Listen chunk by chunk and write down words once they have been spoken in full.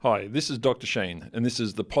Hi, this is Dr. Shane, and this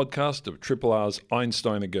is the podcast of Triple R's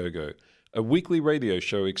Einstein A Go-Go, a weekly radio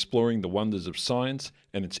show exploring the wonders of science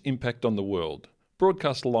and its impact on the world.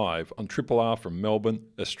 Broadcast live on Triple R from Melbourne,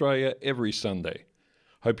 Australia, every Sunday.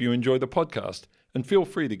 Hope you enjoy the podcast, and feel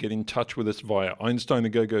free to get in touch with us via Einstein A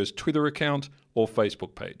Go-Go's Twitter account or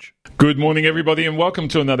Facebook page. Good morning, everybody, and welcome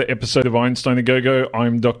to another episode of Einstein A Go-Go.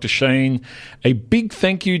 I'm Dr. Shane. A big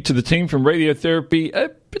thank you to the team from Radiotherapy. A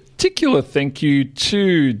particular thank you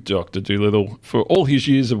to Dr. Doolittle for all his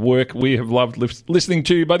years of work. We have loved listening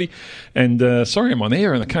to you, buddy. And sorry I'm on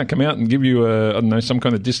air and I can't come out and give you some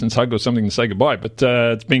kind of distance hug or something to say goodbye. But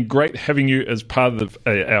it's been great having you as part of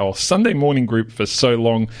our Sunday morning group for so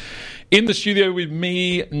long. In the studio with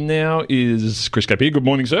me now is Chris Capia. Good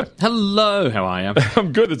morning, sir. Hello, how are you?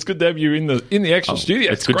 I'm good. It's good to have you in the actual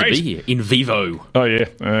studio. It's good great to be here, in vivo. Oh,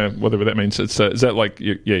 yeah. Whatever that means. It's is that like,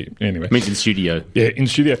 yeah, anyway. It means in studio. Yeah, in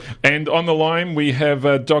studio. And on the line we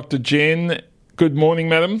have Dr. Jen. Good morning,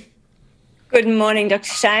 madam. Good morning, Dr.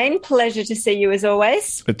 Shane. Pleasure to see you as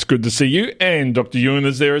always. It's good to see you. And Dr. Ewan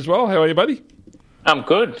is there as well. How are you, buddy? I'm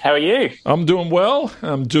good. How are you? I'm doing well.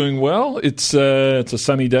 It's a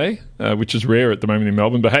sunny day, which is rare at the moment in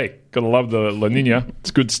Melbourne. But hey, gotta love the La Nina.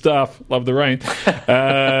 It's good stuff. Love the rain.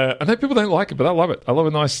 I know people don't like it, but I love it. I love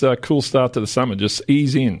a nice, cool start to the summer. Just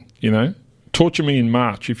ease in, Torture me in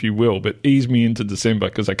March, if you will, but ease me into December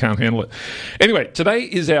because I can't handle it. Anyway, today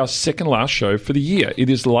is our second last show for the year. It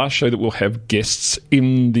is the last show that we'll have guests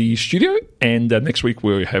in the studio, and next week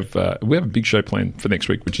we have a big show planned for next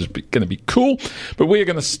week, which is going to be cool. But we are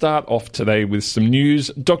going to start off today with some news.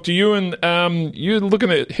 Dr. Ewan, you're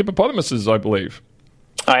looking at hippopotamuses, I believe.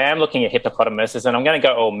 I am looking at hippopotamuses, and I'm going to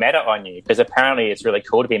go all meta on you because apparently it's really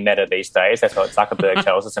cool to be meta these days. That's what Zuckerberg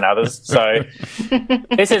tells us and others. So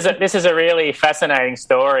this is a really fascinating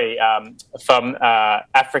story from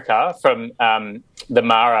Africa, from the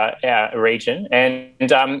Mara region.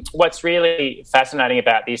 And what's really fascinating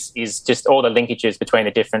about this is just all the linkages between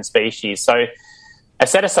the different species. So a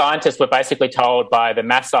set of scientists were basically told by the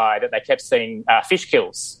Maasai that they kept seeing fish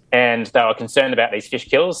kills, and they were concerned about these fish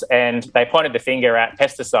kills, and they pointed the finger at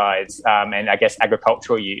pesticides and, I guess,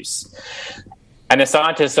 agricultural use. And the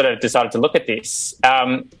scientists sort of decided to look at this.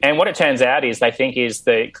 And what it turns out is they think is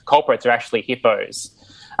the culprits are actually hippos.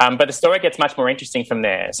 But the story gets much more interesting from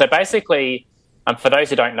there. So basically, for those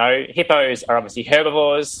who don't know, hippos are obviously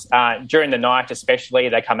herbivores. During the night especially,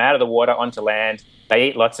 they come out of the water onto land. They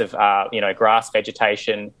eat lots of, grass,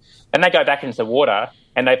 vegetation. Then they go back into the water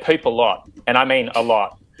and they poop a lot. And I mean a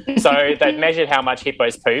lot. So they've measured how much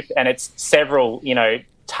hippos poop, and it's several,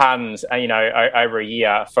 tons, over a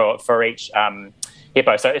year for each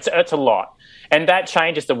hippo. So it's a lot. And that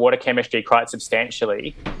changes the water chemistry quite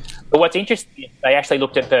substantially. But what's interesting is they actually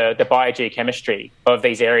looked at the biogeochemistry of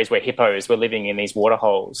these areas where hippos were living in these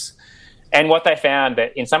waterholes. And what they found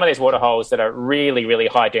that in some of these waterholes that are really, really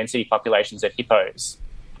high density populations of hippos,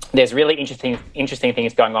 there's really interesting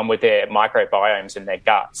things going on with their microbiomes in their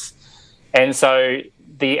guts. And so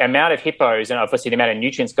the amount of hippos and obviously the amount of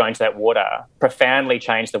nutrients going to that water profoundly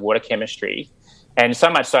changed the water chemistry. And so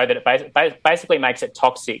much so that it basically makes it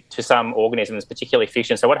toxic to some organisms, particularly fish.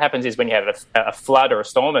 And so what happens is when you have a flood or a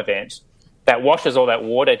storm event, that washes all that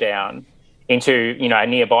water down into, a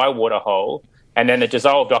nearby water hole, and then the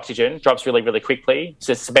dissolved oxygen drops really, really quickly,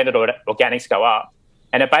 so suspended organics go up,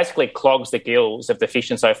 and it basically clogs the gills of the fish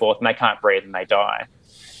and so forth, and they can't breathe and they die.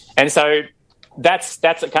 And so that's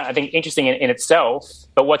kind of, I think, interesting in itself.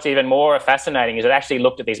 But what's even more fascinating is it actually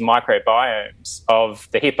looked at these microbiomes of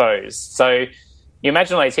the hippos. So you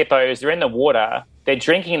imagine all these hippos, they're in the water, they're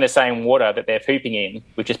drinking the same water that they're pooping in,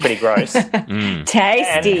 which is pretty gross.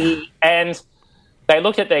 Tasty. And they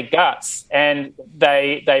looked at their guts, and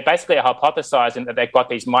they basically are hypothesizing that they've got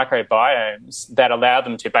these microbiomes that allow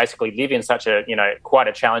them to basically live in such a, quite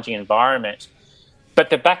a challenging environment. But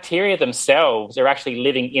the bacteria themselves are actually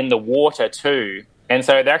living in the water too. And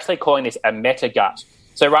so they're actually calling this a metagut.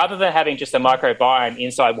 So rather than having just a microbiome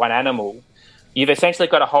inside one animal, you've essentially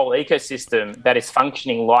got a whole ecosystem that is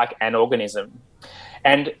functioning like an organism.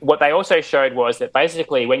 And what they also showed was that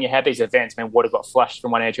basically when you have these events, when water got flushed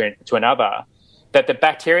from one area to another, that the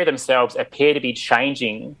bacteria themselves appear to be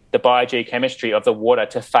changing the biogeochemistry of the water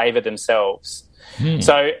to favour themselves.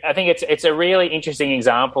 So I think it's a really interesting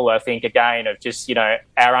example, I think, again, of just,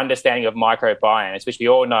 our understanding of microbiomes, which we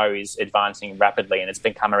all know is advancing rapidly, and it's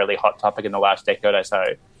become a really hot topic in the last decade or so.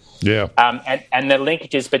 Yeah. And the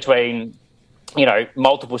linkages between,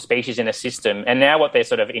 multiple species in a system. And now what they're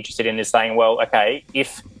sort of interested in is saying, well, okay,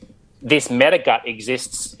 if this metagut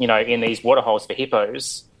exists, in these waterholes for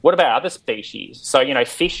hippos, what about other species? So,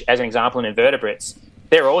 fish, as an example, in invertebrates,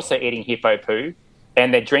 they're also eating hippo poo.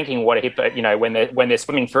 and they're drinking water, when they're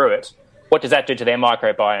swimming through it, what does that do to their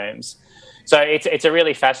microbiomes? So it's a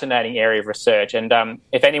really fascinating area of research, and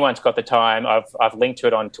if anyone's got the time, I've linked to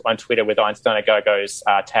it on Twitter with Einstein A Go-Go's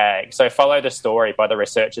tag. So follow the story by the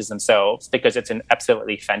researchers themselves, because it's an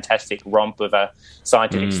absolutely fantastic romp of a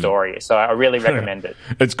scientific story. So I really recommend it.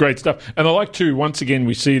 It's great stuff. And I like to, once again,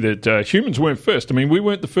 we see that humans weren't first. I mean, we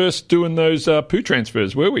weren't the first doing those poo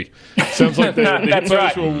transfers, were we? Sounds like the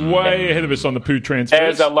hippos were way ahead of us on the poo transfers.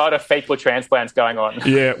 There's a lot of fecal transplants going on.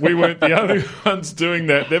 Yeah, we weren't the only ones doing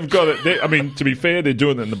that. They've got it. I mean, to be fair, they're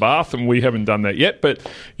doing it in the bath, and we haven't done that yet. But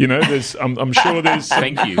there's, I'm sure there's.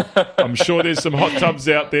 Thank you. I'm sure there's some hot tubs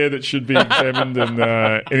out there that should be examined. And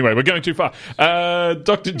anyway, we're going too far.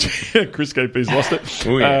 Dr. Chris KP's lost it.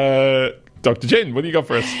 Oh, yeah. Dr. Jen, what do you got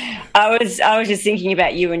for us? I was just thinking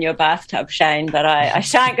about you and your bathtub, Shane, but I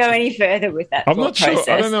shan't go any further with that. I'm not sure.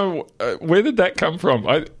 I don't know where did that come from.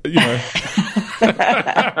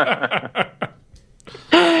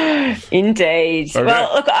 Indeed. Okay.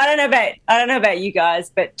 Well, look, I don't know about you guys,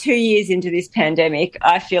 but 2 years into this pandemic,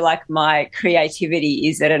 I feel like my creativity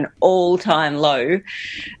is at an all-time low.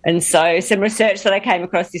 And so some research that I came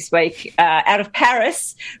across this week out of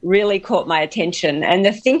Paris really caught my attention. And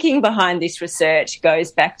the thinking behind this research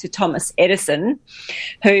goes back to Thomas Edison,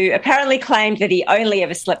 who apparently claimed that he only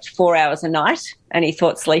ever slept 4 hours a night, and he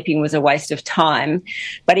thought sleeping was a waste of time.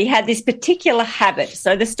 But he had this particular habit.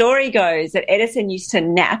 So the story goes that Edison used to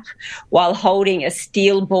nap while holding a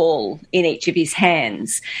steel ball in each of his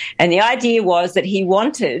hands. And the idea was that he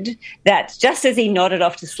wanted that just as he nodded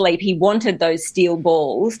off to sleep, he wanted those steel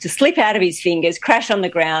balls to slip out of his fingers, crash on the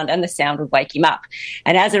ground, and the sound would wake him up.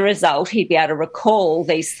 And as a result, he'd be able to recall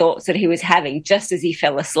these thoughts that he was having just as he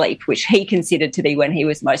fell asleep, which he considered to be when he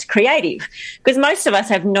was most creative. Because most of us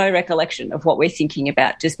have no recollection of what we're thinking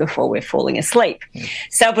about just before we're falling asleep.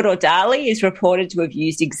 Salvador Dali is reported to have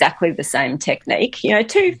used exactly the same technique,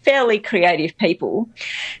 two fairly creative people.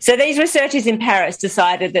 So these researchers in Paris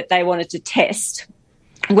decided that they wanted to test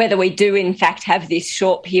whether we do in fact have this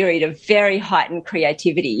short period of very heightened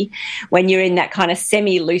creativity when you're in that kind of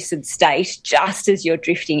semi-lucid state just as you're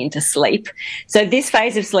drifting into sleep. So this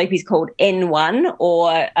phase of sleep is called N1,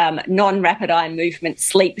 or non-rapid eye movement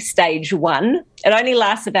sleep stage 1. It only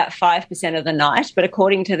lasts about 5% of the night, but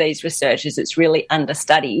according to these researchers, it's really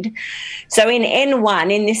understudied. So in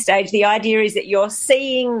N1, in this stage, the idea is that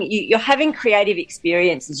you're having creative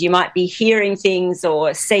experiences. You might be hearing things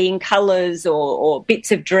or seeing colours or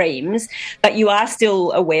bits of dreams, but you are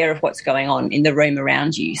still aware of what's going on in the room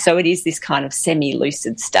around you. So it is this kind of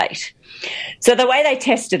semi-lucid state. So the way they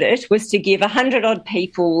tested it was to give 100-odd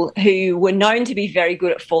people who were known to be very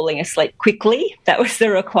good at falling asleep quickly. That was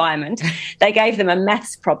the requirement. They gave them a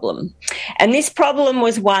maths problem. And this problem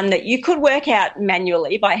was one that you could work out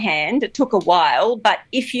manually by hand. It took a while, but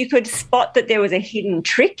if you could spot that there was a hidden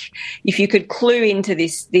trick, if you could clue into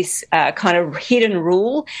this kind of hidden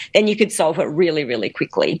rule, then you could solve it really, really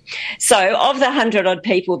quickly. So of the 100-odd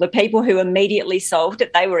people, the people who immediately solved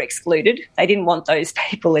it, they were excluded. They didn't want those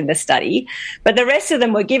people in the study. But the rest of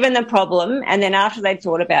them were given the problem, and then after they'd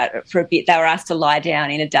thought about it for a bit, they were asked to lie down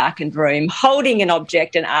in a darkened room holding an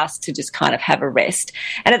object and asked to just kind of have a rest.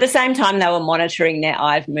 And at the same time, they were monitoring their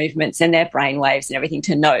eye movements and their brain waves and everything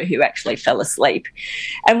to know who actually fell asleep.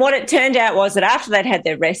 And what it turned out was that after they'd had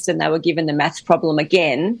their rest and they were given the maths problem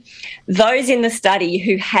again, those in the study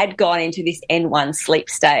who had gone into this N1 sleep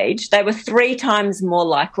stage, they were 3 times more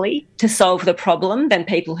likely to solve the problem than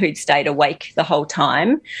people who'd stayed awake the whole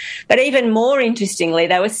time. But even more interestingly,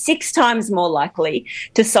 they were 6 times more likely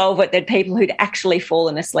to solve it than people who'd actually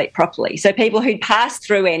fallen asleep properly. So people who'd passed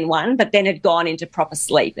through N1 but then had gone into proper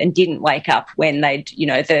sleep and didn't wake up when they'd,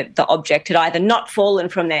 the object had either not fallen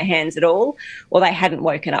from their hands at all or they hadn't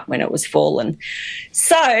woken up when it was fallen.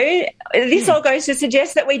 So this all goes to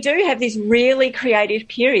suggest that we do have this really creative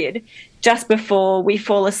period just before we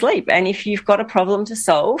fall asleep. And if you've got a problem to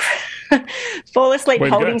solve, fall asleep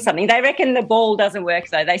holding something. They reckon the ball doesn't work,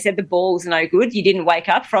 though. They said the ball's no good. You didn't wake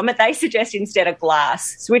up from it. They suggest instead a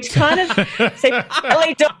glass, which kind of...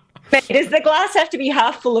 Does the glass have to be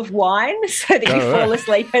half full of wine so that you fall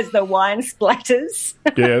asleep as the wine splatters?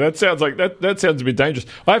 Yeah, that sounds like that sounds a bit dangerous.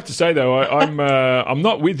 I have to say though, I'm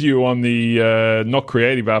not with you on the not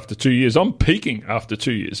creative after 2 years. I'm peaking after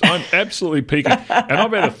 2 years. I'm absolutely peaking. And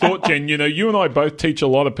I've had a thought, Jen. You and I both teach a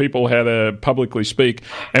lot of people how to publicly speak,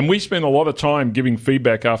 and we spend a lot of time giving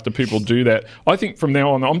feedback after people do that. I think from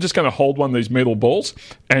now on, I'm just going to hold one of these metal balls,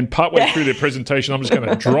 and partway through their presentation, I'm just going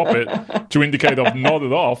to drop it to indicate I've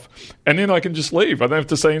nodded off. and then I can just leave. I don't have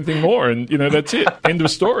to say anything more, and that's it. End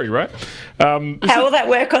of story, right? How will that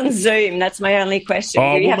work on Zoom? That's my only question.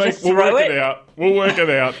 Do you have to throw it? We'll work it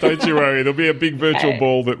out. Don't you worry. There'll be a big virtual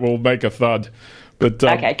ball that will make a thud. But,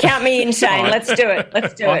 okay, count me in, Shane. Let's do it.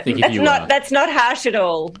 That's not harsh at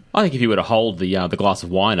all. I think if you were to hold the glass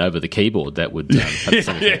of wine over the keyboard, that would have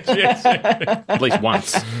some effect. Yes. At least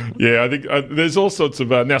once. Yeah, I think there's all sorts of...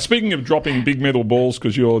 now, speaking of dropping big metal balls,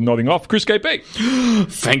 because you're nodding off, Chris KP.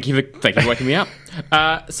 Thank you for waking me up.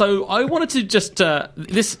 So I wanted to just...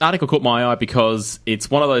 this article caught my eye because it's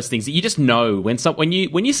one of those things that you just know when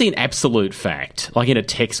you see an absolute fact, like in a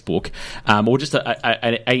textbook, or just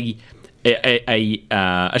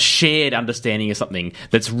a shared understanding of something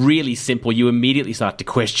that's really simple, you immediately start to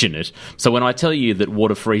question it. So when I tell you that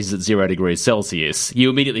water freezes at 0 degrees Celsius,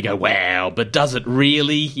 you immediately go, wow, but does it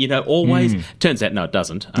really? Always? Turns out, no, it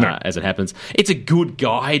doesn't, as it happens. It's a good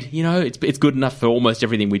guide, it's good enough for almost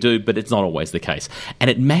everything we do, but it's not always the case. And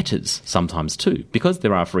it matters sometimes too, because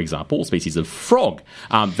there are, for example, species of frog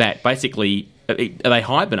that basically... they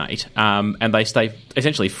hibernate and they stay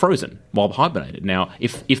essentially frozen while hibernated. Now,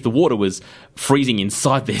 if the water was freezing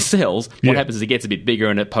inside their cells, what happens is it gets a bit bigger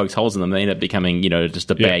and it pokes holes in them. They end up becoming, just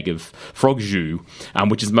a bag of frog jus,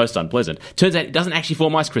 which is most unpleasant. Turns out it doesn't actually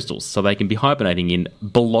form ice crystals, so they can be hibernating in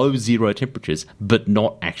below 0 temperatures, but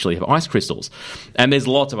not actually have ice crystals. And there's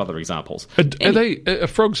lots of other examples. Are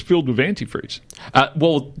frogs filled with antifreeze?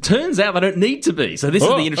 Well, turns out they don't need to be. So this is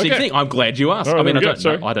the interesting thing. I'm glad you asked. Right, I don't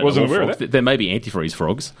know. Wasn't aware of that. There may be antifreeze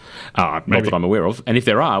frogs, not that I'm aware of. And if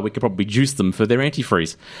there are, we could probably juice them for their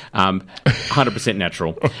antifreeze. 100%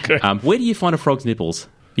 natural. Okay. Where do you find a frog's nipples?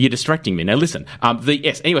 You're distracting me. Now, listen.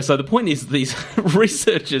 Anyway, so the point is these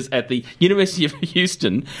researchers at the University of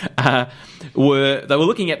Houston were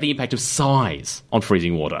looking at the impact of size on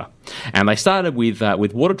freezing water. And they started with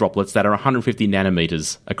water droplets that are 150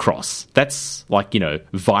 nanometers across. That's like,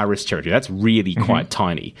 virus territory. That's really quite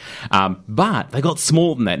tiny. But they got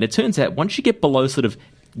smaller than that. And it turns out once you get below sort of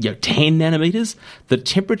 10 nanometers, the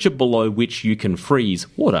temperature below which you can freeze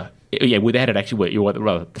water, without it actually,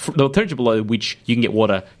 the temperature below which you can get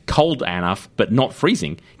water cold enough but not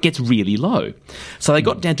freezing gets really low. So they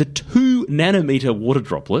got down to 2 nanometer water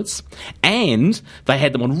droplets, and they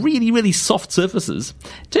had them on really, really soft surfaces.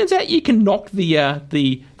 Turns out you can knock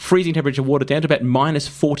the freezing temperature water down to about minus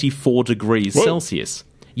 44 degrees Celsius.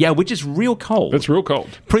 Yeah, which is real cold. That's real cold.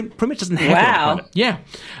 Pretty much doesn't happen. Wow. Yeah.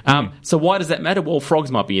 So why does that matter? Well, frogs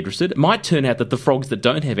might be interested. It might turn out that the frogs that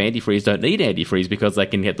don't have antifreeze don't need antifreeze because they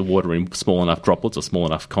can get the water in small enough droplets or small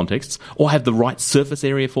enough contexts or have the right surface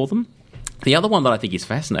area for them. The other one that I think is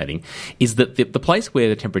fascinating is that the place where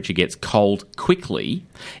the temperature gets cold quickly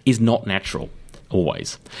is not natural,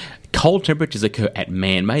 always. Cold temperatures occur at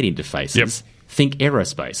man-made interfaces. Yep. Think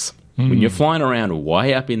aerospace. When you're flying around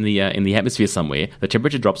way up in the atmosphere somewhere, the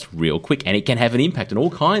temperature drops real quick, and it can have an impact on all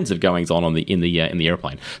kinds of goings on in the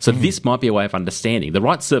airplane. So this might be a way of understanding the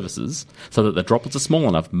right surfaces so that the droplets are small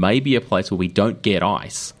enough. May be a place where we don't get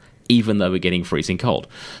ice, even though we're getting freezing cold.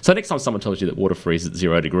 So next time someone tells you that water freezes at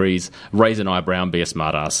 0 degrees, raise an eyebrow and be a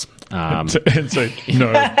smartass. And say,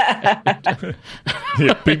 no.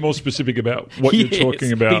 Be more specific about what you're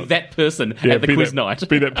talking about. Be that person at the quiz night.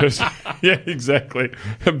 Be that person. Yeah, exactly.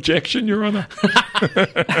 Objection, Your Honour.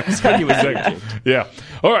 Exactly. Yeah.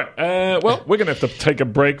 All right. Well, we're going to have to take a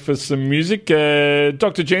break for some music.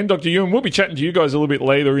 Dr. Jen, Dr. Ewan, we'll be chatting to you guys a little bit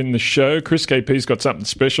later in the show. Chris KP's got something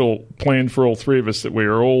special planned for all three of us that we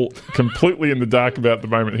are all completely in the dark about at the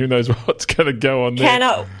moment. Who knows what's going to go on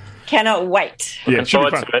there. Cannot wait. Yeah, Looking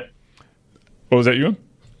forward to it. What was that, Ewan?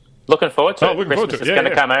 Looking forward to it. Christmas is going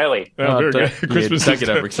to come early. Very good. Christmas don't get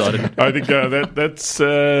overexcited. I think that's...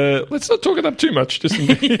 let's not talk it up too much. Just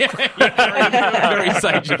very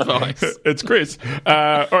sage advice. It's Chris.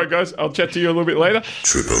 All right, guys, I'll chat to you a little bit later.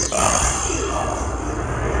 Triple R.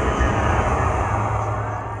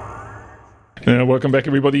 Welcome back,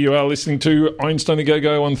 everybody. You are listening to Einstein A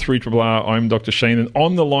Go-Go on 3RRR. I'm Dr. Shane, and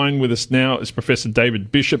on the line with us now is Professor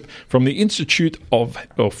David Bishop from the Institute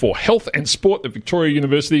for Health and Sport at Victoria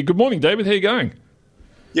University. Good morning, David. How are you going?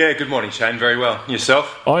 Yeah, good morning, Shane. Very well.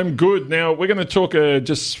 Yourself? I'm good. Now, we're going to talk,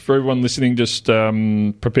 just for everyone listening, just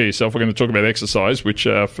prepare yourself. We're going to talk about exercise, which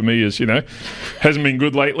for me is, hasn't been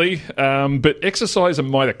good lately. But exercise and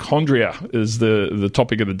mitochondria is the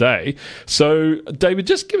topic of the day. So, David,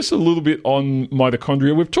 just give us a little bit on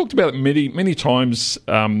mitochondria. We've talked about it many times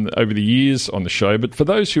over the years on the show, but for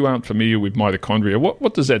those who aren't familiar with mitochondria,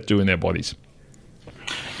 what does that do in our bodies?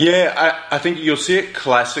 Yeah, I think you'll see it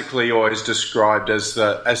classically always described as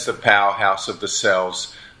the powerhouse of the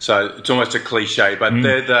cells. So it's almost a cliche, but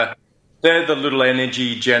they're the little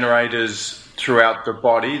energy generators throughout the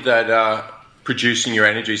body that are producing your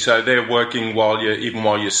energy. So they're working even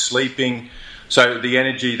while you're sleeping. So the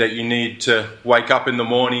energy that you need to wake up in the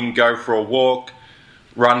morning, go for a walk,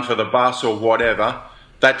 run for the bus or whatever,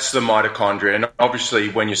 that's the mitochondria. And obviously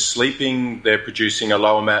when you're sleeping, they're producing a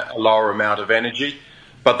lower amount of energy,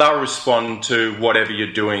 but they'll respond to whatever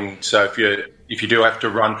you're doing. So if you do have to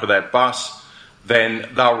run for that bus, then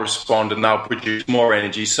they'll respond and they'll produce more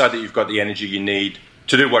energy so that you've got the energy you need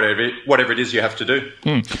to do whatever it is you have to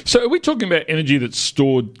do. So are we talking about energy that's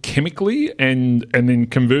stored chemically and then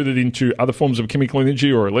converted into other forms of chemical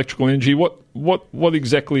energy or electrical energy? What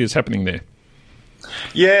exactly is happening there?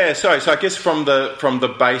 Yeah, so I guess from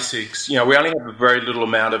the basics, we only have a very little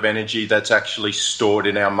amount of energy that's actually stored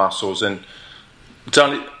in our muscles, and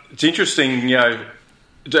it's interesting,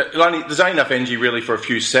 there's only enough energy really for a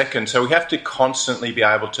few seconds, so we have to constantly be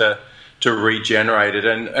able to regenerate it.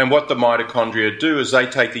 And what the mitochondria do is they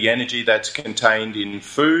take the energy that's contained in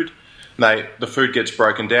food, the food gets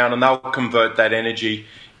broken down, and they'll convert that energy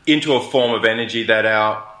into a form of energy that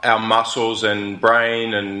our muscles and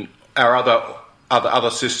brain and our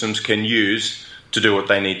other systems can use to do what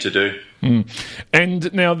they need to do.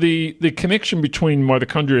 And now the connection between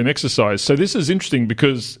mitochondria and exercise. So this is interesting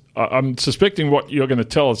because I'm suspecting what you're going to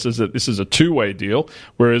tell us is that this is a two-way deal,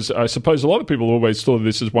 whereas I suppose a lot of people always thought of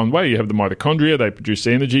this as one way. You have the mitochondria, they produce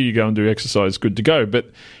energy, you go and do exercise, good to go.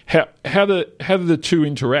 But how do the two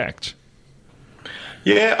interact?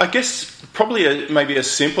 Yeah, I guess probably maybe a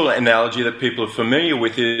simple analogy that people are familiar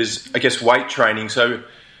with is, I guess, weight training. So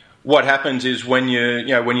what happens is when you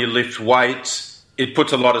lift weights, it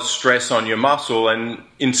puts a lot of stress on your muscle, and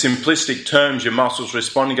in simplistic terms, your muscles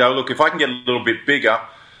respond and go, look, if I can get a little bit bigger,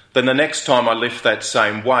 then the next time I lift that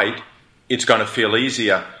same weight, it's going to feel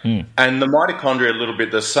easier. And the mitochondria are a little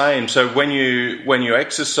bit the same. So when you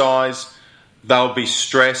exercise, they'll be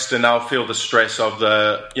stressed and they'll feel the stress of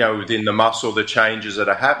within the muscle, the changes that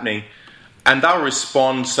are happening, and they'll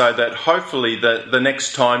respond so that hopefully the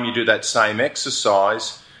next time you do that same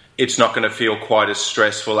exercise, it's not going to feel quite as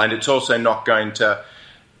stressful, and it's also not going to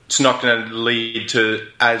lead to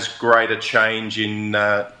as great a change in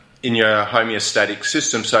your homeostatic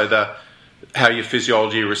system. So how your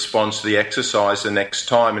physiology responds to the exercise the next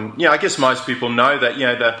time. And I guess most people know that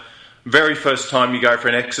the very first time you go for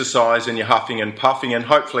an exercise and you're huffing and puffing, and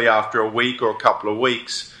hopefully after a week or a couple of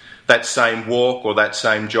weeks, that same walk or that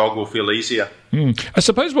same jog will feel easier. I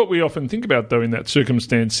suppose what we often think about, though, in that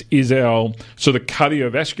circumstance is our sort of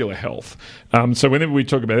cardiovascular health. So whenever we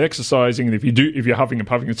talk about exercising, and if you're huffing and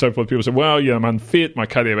puffing and so forth, people say, well, I'm unfit, my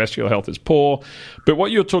cardiovascular health is poor. But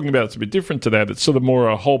what you're talking about is a bit different to that. It's sort of more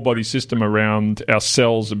a whole body system around our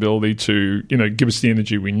cells' ability to, give us the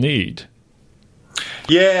energy we need.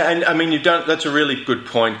 Yeah, and I mean, that's a really good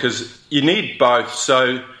point, because you need both.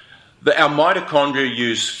 So our mitochondria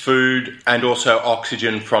use food and also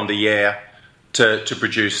oxygen from the air to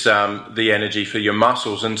produce the energy for your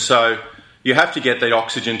muscles, and so you have to get that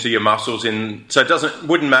oxygen to your muscles. So it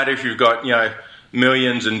wouldn't matter if you've got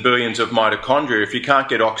millions and billions of mitochondria. If you can't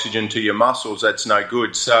get oxygen to your muscles, that's no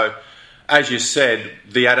good. So, as you said,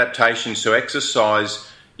 the adaptations to exercise,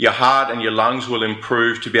 your heart and your lungs will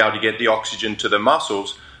improve to be able to get the oxygen to the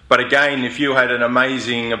muscles. But again, if you had an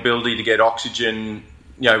amazing ability to get oxygen,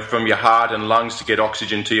 from your heart and lungs to get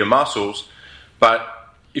oxygen to your muscles, but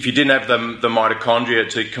if you didn't have the mitochondria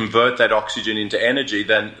to convert that oxygen into energy,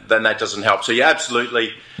 then that doesn't help. So you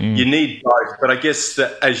absolutely, you need both. But I guess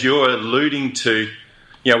that, as you're alluding to,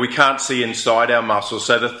 we can't see inside our muscles.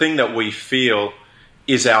 So the thing that we feel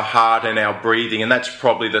is our heart and our breathing, and that's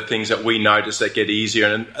probably the things that we notice that get easier,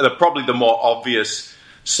 and they're probably the more obvious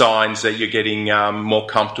signs that you're getting more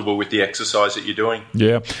comfortable with the exercise that you're doing.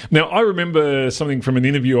 Yeah. Now, I remember something from an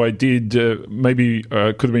interview I did, maybe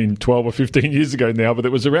could have been 12 or 15 years ago now, but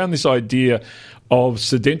it was around this idea of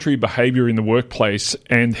sedentary behaviour in the workplace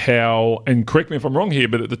and correct me if I'm wrong here,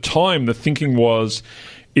 but at the time the thinking was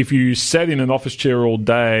if you sat in an office chair all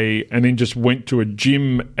day and then just went to a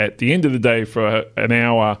gym at the end of the day for an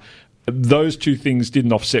hour, those two things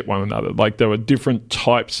didn't offset one another. Like there were different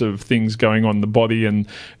types of things going on in the body, and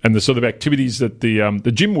the sort of activities that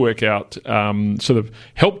the gym workout sort of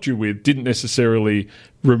helped you with didn't necessarily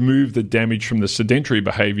remove the damage from the sedentary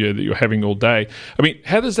behaviour that you're having all day. I mean,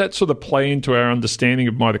 how does that sort of play into our understanding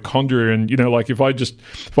of mitochondria? And like if I just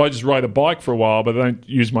ride a bike for a while but I don't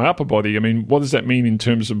use my upper body, I mean, what does that mean in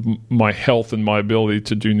terms of my health and my ability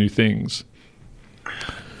to do new things?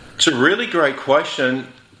 It's a really great question.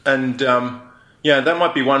 And, that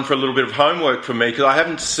might be one for a little bit of homework for me, because I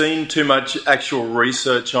haven't seen too much actual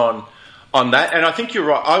research on that. And I think you're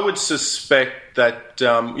right. I would suspect that,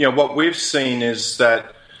 what we've seen is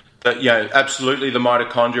that that, absolutely the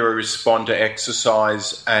mitochondria respond to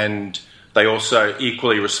exercise, and they also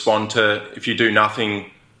equally respond to, if you do nothing,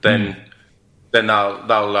 then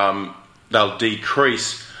they'll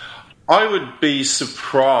decrease. I would be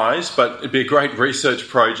surprised, but it'd be a great research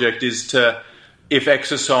project, if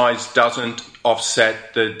exercise doesn't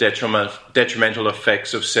offset the detrimental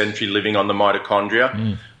effects of sedentary living on the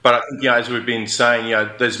mitochondria. But I think, as we've been saying,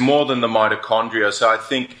 there's more than the mitochondria. So I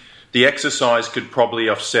think the exercise could probably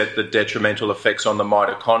offset the detrimental effects on the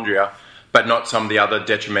mitochondria, but not some of the other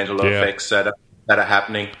detrimental effects that are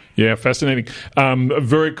happening. Yeah, fascinating. A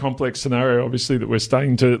very complex scenario, obviously, that we're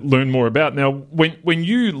starting to learn more about. Now, when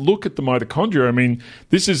you look at the mitochondria, I mean,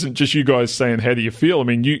 this isn't just you guys saying, how do you feel? I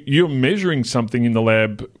mean, you're measuring something in the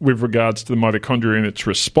lab with regards to the mitochondria and its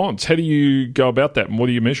response. How do you go about that, and what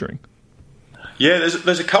are you measuring? Yeah,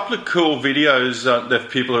 there's a couple of cool videos that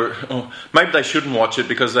people are... maybe they shouldn't watch it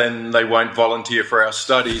because then they won't volunteer for our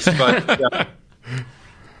studies, but...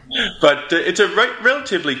 But it's a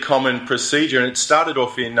relatively common procedure, and it started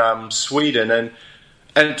off in Sweden, and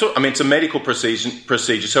it's a medical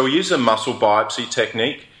procedure. So we use a muscle biopsy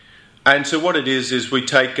technique, and so what it is we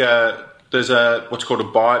take there's what's called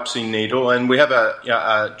a biopsy needle, and we have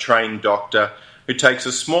a trained doctor who takes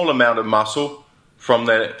a small amount of muscle from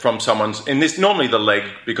someone's, and this normally the leg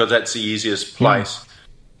because that's the easiest place,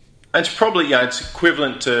 and it's probably it's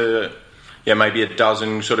equivalent to maybe a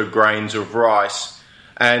dozen sort of grains of rice.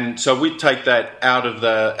 And so we take that out of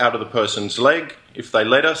the person's leg, if they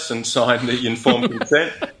let us, and sign the informed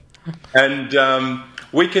consent. And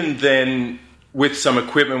we can then, with some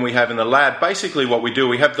equipment we have in the lab, basically what we do,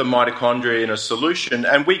 we have the mitochondria in a solution,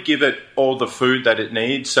 and we give it all the food that it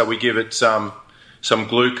needs. So we give it some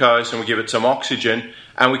glucose, and we give it some oxygen,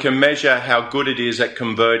 and we can measure how good it is at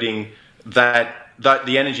converting the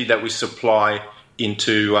energy that we supply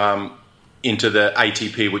into the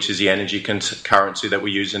ATP, which is the energy currency that we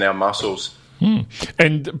use in our muscles.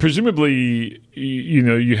 And presumably,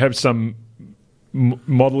 you have some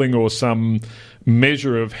modelling or some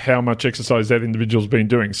measure of how much exercise that individual's been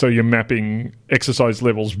doing. So you're mapping exercise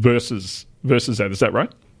levels versus that. Is that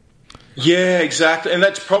right? Yeah, exactly. And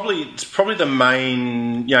it's probably the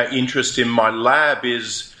main interest in my lab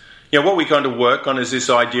is what we're going to work on is this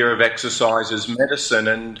idea of exercise as medicine.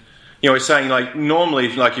 And we're saying, normally,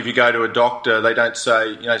 if you go to a doctor, they don't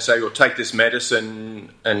say, well, take this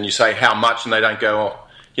medicine, and you say how much, and they don't go,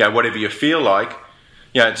 whatever you feel like.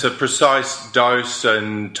 It's a precise dose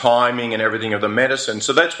and timing and everything of the medicine.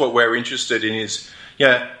 So that's what we're interested in is,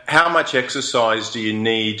 how much exercise do you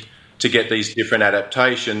need to get these different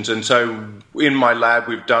adaptations? And so in my lab,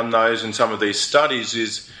 we've done those in some of these studies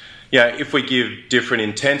is, if we give different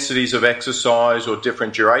intensities of exercise or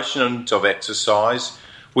different durations of exercise,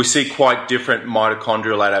 we see quite different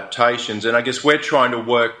mitochondrial adaptations. And I guess we're trying to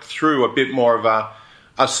work through a bit more of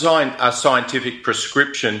a scientific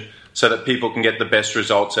prescription so that people can get the best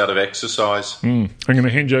results out of exercise. I'm going to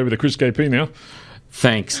hand you over to Chris KP now.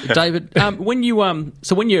 Thanks, David. When you're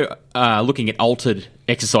looking at altered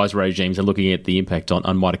exercise regimes and looking at the impact on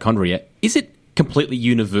mitochondria, is it completely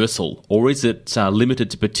universal, or is it limited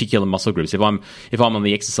to particular muscle groups? If I'm on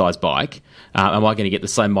the exercise bike, am I going to get the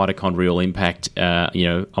same mitochondrial impact,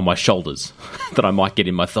 on my shoulders that I might get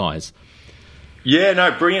in my thighs? Yeah,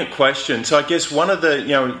 no, brilliant question. So I guess one of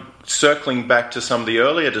the, circling back to some of the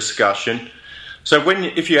earlier discussion. So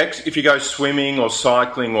if you go swimming or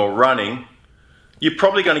cycling or running, you're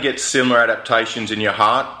probably going to get similar adaptations in your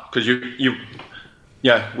heart because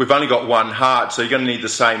we've only got one heart, so you're going to need the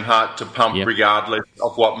same heart to pump regardless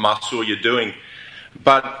of what muscle you're doing.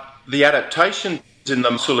 But the adaptations in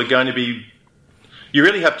the muscle are going to be, you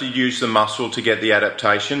really have to use the muscle to get the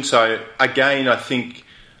adaptation. So again, I think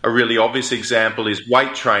a really obvious example is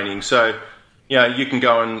weight training. So, you can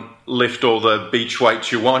go and lift all the beach weights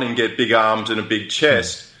you want and get big arms and a big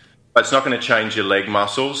chest, but it's not going to change your leg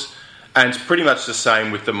muscles. And it's pretty much the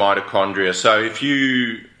same with the mitochondria. So if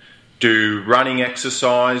you do running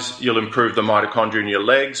exercise, you'll improve the mitochondria in your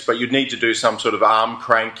legs, but you'd need to do some sort of arm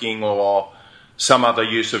cranking or some other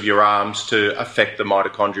use of your arms to affect the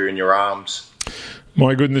mitochondria in your arms.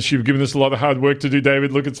 My goodness, you've given us a lot of hard work to do,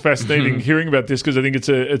 David. Look, it's fascinating hearing about this because I think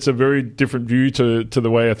it's a very different view to the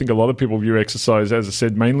way I think a lot of people view exercise, as I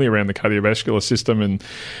said, mainly around the cardiovascular system and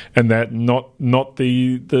that not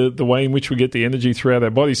the way in which we get the energy throughout our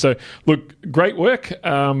body. So, look, great work.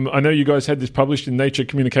 I know you guys had this published in Nature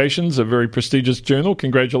Communications, a very prestigious journal.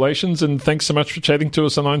 Congratulations, and thanks so much for chatting to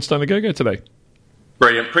us on Einstein A Go-Go today.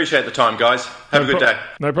 Brilliant. Appreciate the time, guys. Have a good day.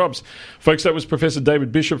 No problems. Folks, that was Professor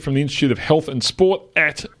David Bishop from the Institute of Health and Sport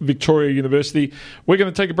at Victoria University. We're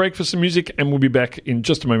going to take a break for some music, and we'll be back in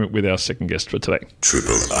just a moment with our second guest for today.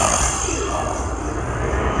 Triple R.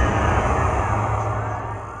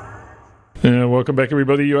 Welcome back,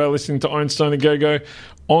 everybody. You are listening to Einstein a Go-Go.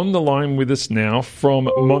 On the line with us now from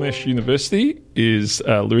Monash University is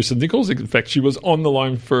Larissa Nichols. In fact, she was on the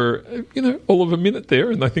line for, all of a minute there,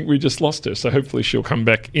 and I think we just lost her. So hopefully she'll come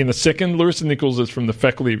back in a second. Larissa Nichols is from the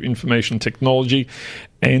Faculty of Information Technology,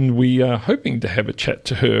 and we are hoping to have a chat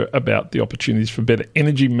to her about the opportunities for better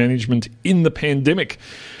energy management in the pandemic.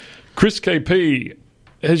 Chris KP,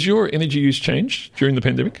 has your energy use changed during the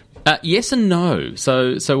pandemic? Yes and no.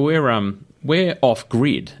 So we're off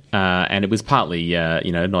grid, and it was partly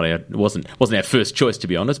it wasn't our first choice, to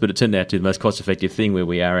be honest, but it turned out to be the most cost effective thing where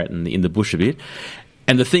we are at in the bush a bit.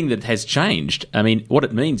 And the thing that has changed, I mean, what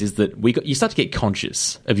it means is that you start to get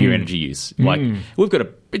conscious of your energy use. Like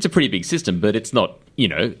it's a pretty big system, but it's not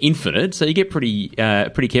infinite. So you get pretty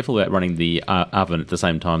careful about running the oven at the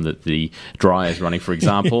same time that the dryer is running, for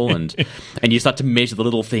example, and you start to measure the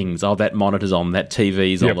little things. Oh, that monitor's on, that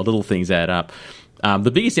TV's on. The little things add up.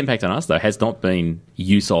 The biggest impact on us, though, has not been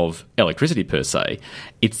use of electricity per se.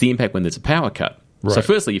 It's the impact when there's a power cut. Right. So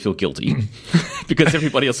firstly, you feel guilty because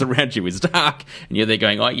everybody else around you is dark and you're there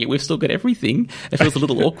going, oh, yeah, we've still got everything. It feels a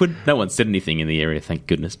little awkward. No one said anything in the area, thank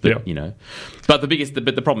goodness. But, but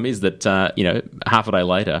the problem is that, half a day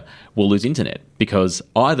later, we'll lose internet because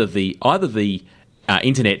either the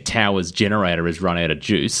internet tower's generator has run out of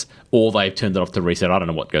juice or they've turned it off to reset. I don't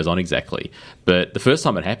know what goes on exactly. But the first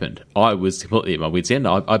time it happened, I was completely at my wit's end.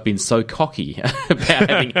 I've been so cocky about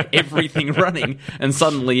having everything running, and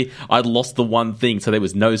suddenly I'd lost the one thing. So there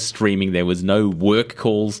was no streaming, there was no work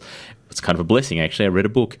calls. It's kind of a blessing, actually. I read a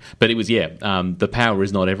book. But it was, the power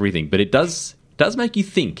is not everything. But it does make you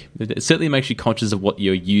think. It certainly makes you conscious of what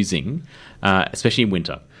you're using, especially in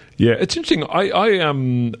winter. Yeah, it's interesting.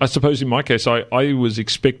 I suppose in my case, I was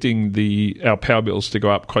expecting our power bills to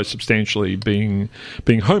go up quite substantially being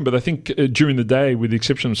home. But I think during the day, with the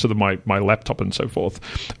exception of sort of my laptop and so forth,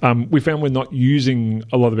 we found we're not using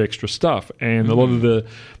a lot of extra stuff. And a lot of the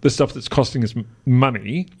stuff that's costing us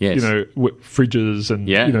money, fridges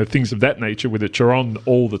and things of that nature, which are on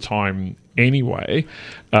all the time anyway,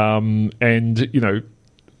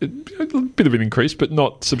 a bit of an increase, but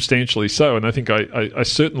not substantially so. And I think I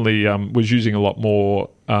certainly was using a lot more,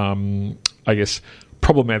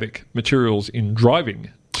 problematic materials in driving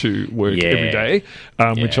to work every day,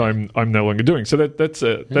 which I'm no longer doing. So that's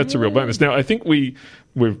a real bonus. Now, I think we've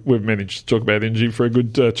managed to talk about energy for a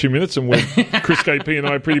good 2 minutes, and Chris KP and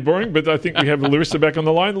I are pretty boring, but I think we have Larissa back on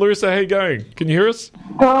the line. Larissa, how you going? Can you hear us?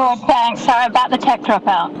 Good, thanks. Sorry about the tech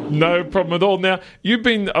dropout. No problem at all. Now,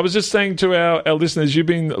 I was just saying to our listeners, you've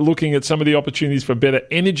been looking at some of the opportunities for better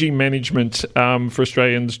energy management for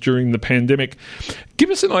Australians during the pandemic. Give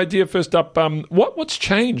us an idea first up, what's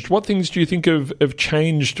changed? What things do you think have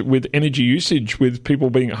changed with energy usage, with people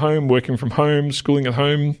being at home, working from home, schooling at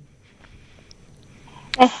home?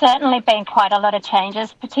 There's certainly been quite a lot of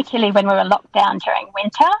changes, particularly when we were locked down during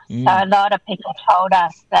winter. So a lot of people told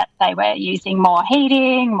us that they were using more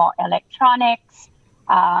heating, more electronics,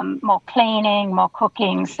 more cleaning, more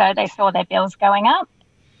cooking, so they saw their bills going up.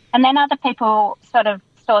 And then other people sort of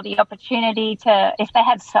saw the opportunity to, if they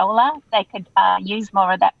had solar, they could use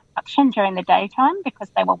more of that production during the daytime because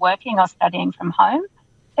they were working or studying from home.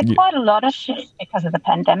 There's quite a lot of shifts because of the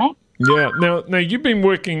pandemic. Yeah. Now you've been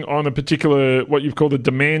working on a particular, what you've called a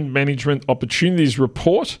Demand Management Opportunities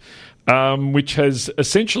Report, which has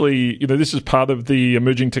essentially, this is part of the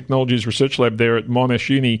Emerging Technologies Research Lab there at Monash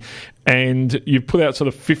Uni, and you've put out sort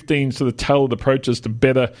of 15 sort of tailored approaches to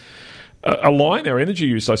better align our energy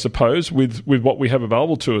use, I suppose, with what we have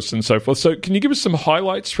available to us and so forth. So can you give us some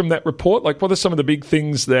highlights from that report? Like, what are some of the big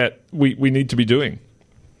things that we need to be doing?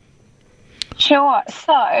 Sure.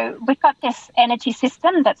 So we've got this energy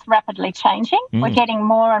system that's rapidly changing. We're getting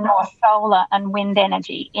more and more solar and wind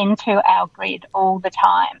energy into our grid all the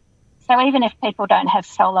time. So even if people don't have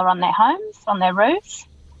solar on their homes, on their roofs,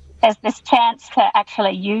 there's this chance to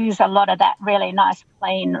actually use a lot of that really nice,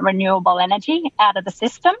 clean, renewable energy out of the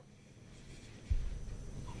system.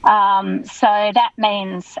 So that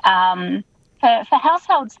means for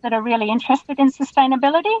households that are really interested in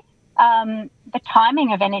sustainability, the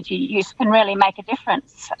timing of energy use can really make a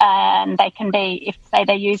difference. And they can be, if say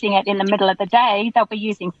they're using it in the middle of the day, they'll be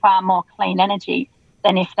using far more clean energy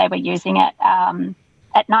than if they were using it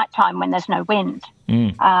at night time when there's no wind.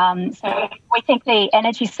 So we think the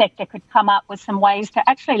energy sector could come up with some ways to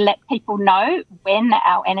actually let people know when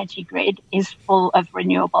our energy grid is full of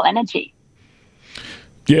renewable energy.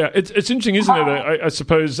 Yeah, it's interesting, isn't it? I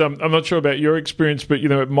suppose I'm not sure about your experience, but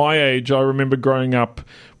at my age, I remember growing up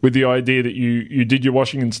with the idea that you did your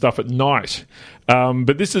washing and stuff at night.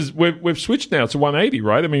 But we've switched now to 180,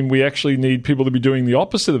 right? I mean, we actually need people to be doing the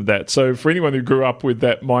opposite of that. So for anyone who grew up with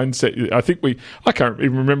that mindset, I can't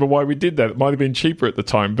even remember why we did that. It might have been cheaper at the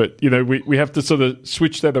time, but we have to sort of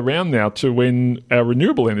switch that around now to when our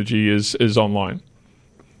renewable energy is online.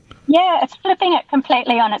 Yeah, it's flipping it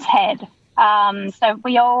completely on its head. So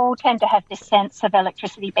we all tend to have this sense of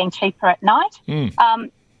electricity being cheaper at night.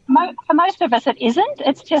 For most of us, it isn't.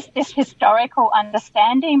 It's just this historical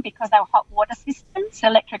understanding because our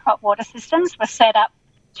electric hot water systems, were set up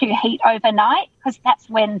to heat overnight because that's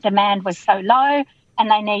when demand was so low and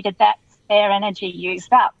they needed that spare energy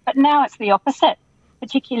used up. But now it's the opposite,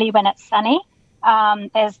 particularly when it's sunny.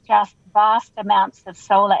 There's just vast amounts of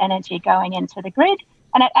solar energy going into the grid,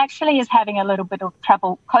 and it actually is having a little bit of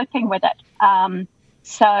trouble coping with it.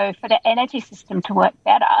 So for the energy system to work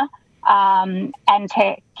better and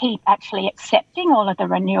to keep actually accepting all of the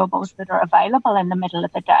renewables that are available in the middle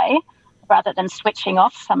of the day, rather than switching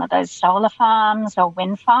off some of those solar farms or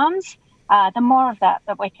wind farms, the more of that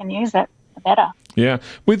we can use it, the better. Yeah.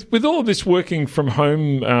 With all of this working from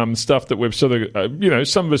home stuff that we've sort of,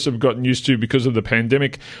 some of us have gotten used to because of the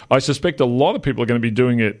pandemic, I suspect a lot of people are going to be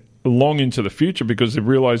doing it long into the future because they've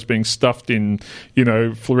realised being stuffed in,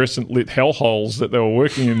 fluorescent lit hellholes that they were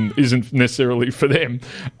working in isn't necessarily for them.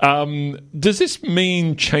 Does this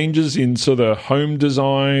mean changes in sort of home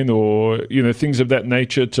design or, things of that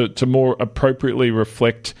nature to more appropriately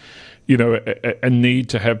reflect, a need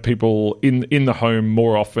to have people in the home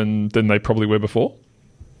more often than they probably were before?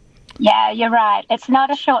 Yeah, you're right. It's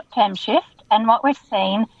not a short-term shift. And what we've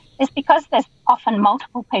seen is because there's often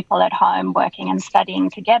multiple people at home working and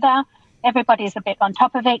studying together, everybody's a bit on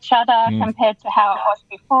top of each other compared to how it was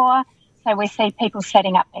before. So we see people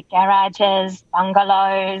setting up their garages,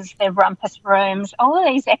 bungalows, their rumpus rooms. All of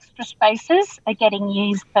these extra spaces are getting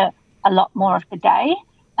used for a lot more of the day.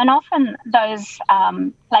 And often those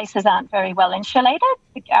places aren't very well insulated.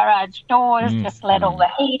 The garage doors just let all the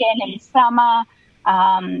heat in summer.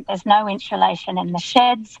 There's no insulation in the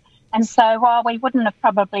sheds. And so while we wouldn't have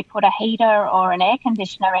probably put a heater or an air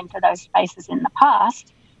conditioner into those spaces in the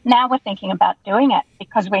past, now we're thinking about doing it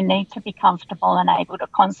because we need to be comfortable and able to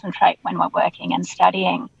concentrate when we're working and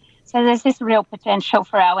studying. So there's this real potential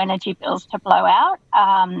for our energy bills to blow out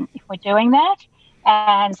if we're doing that.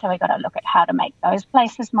 And so we've got to look at how to make those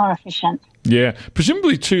places more efficient. Yeah.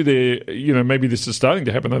 Presumably, too, maybe this is starting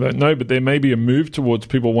to happen, I don't know, but there may be a move towards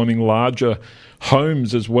people wanting larger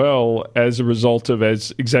homes as well as a result of,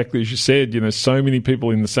 as exactly as you said, so many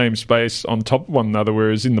people in the same space on top of one another,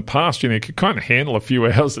 whereas in the past, you could kind of handle a few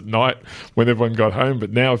hours at night when everyone got home.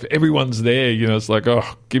 But now if everyone's there, it's like, oh,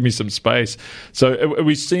 give me some space. So are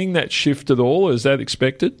we seeing that shift at all? Is that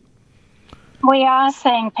expected? We are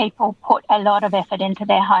seeing people put a lot of effort into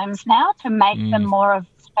their homes now to make them more of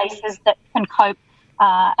spaces that can cope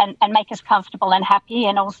and make us comfortable and happy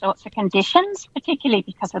in all sorts of conditions, particularly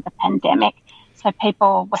because of the pandemic. So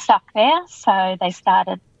people were stuck there, so they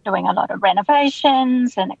started doing a lot of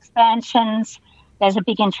renovations and expansions. There's a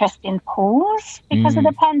big interest in pools because of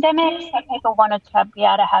the pandemic, so people wanted to be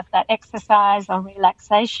able to have that exercise or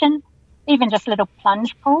relaxation, even just little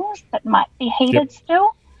plunge pools that might be heated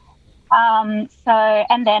still.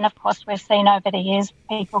 And then, of course, we've seen over the years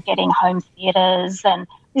people getting home theatres and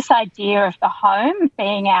this idea of the home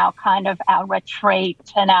being our retreat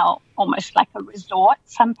and our almost like a resort.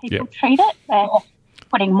 Some people treat it. They're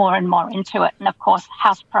putting more and more into it. And, of course,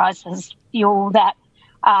 house prices fuel that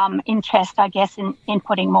interest, I guess, in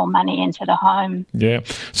putting more money into the home. Yeah.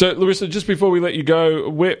 So, Larissa, just before we let you go,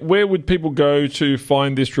 where would people go to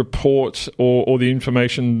find this report or the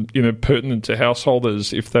information, pertinent to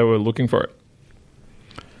householders if they were looking for it?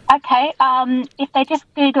 Okay. If they just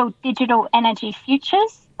Google Digital Energy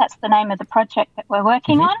Futures, that's the name of the project that we're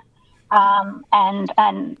working on,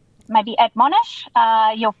 and maybe at Monash,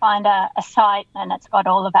 you'll find a site and it's got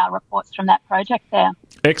all of our reports from that project there.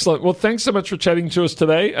 Excellent. Well, thanks so much for chatting to us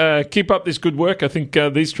today. Keep up this good work. I think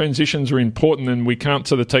these transitions are important and we can't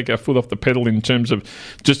sort of take our foot off the pedal in terms of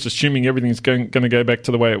just assuming everything's going to go back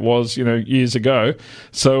to the way it was, years ago.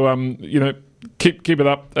 So, keep it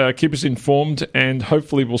up, keep us informed, and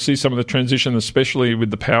hopefully we'll see some of the transition, especially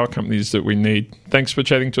with the power companies that we need. Thanks for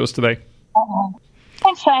chatting to us today.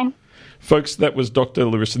 Thanks, Shane. Folks, that was Dr.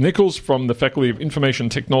 Larissa Nichols from the Faculty of Information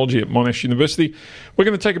Technology at Monash University. We're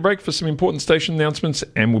going to take a break for some important station announcements,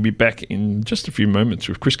 and we'll be back in just a few moments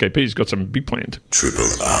with Chris KP. He's got something big planned. Triple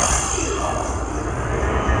R.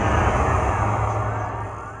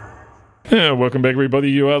 Welcome back, everybody.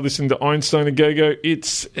 You are listening to Einstein a Go-Go.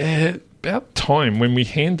 It's about time when we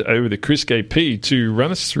hand over to Chris KP to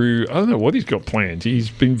run us through, I don't know what he's got planned. He's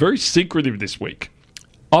been very secretive this week.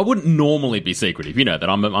 I wouldn't normally be secretive. You know that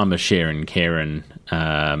I'm a share and care and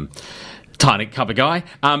tiny cup of guy.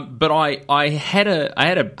 But I had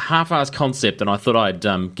a half-assed concept, and I thought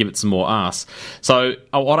I'd give it some more arse. So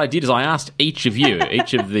what I did is I asked each of my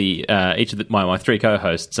three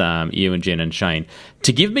co-hosts, you and Jen and Shane,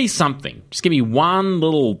 to give me something. Just give me one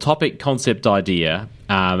little topic, concept, idea.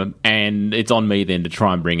 And it's on me then to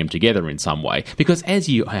try and bring them together in some way. Because as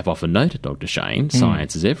you have often noted, Dr. Shane,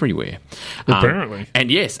 science is everywhere. Apparently. And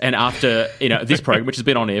yes, and after this program, which has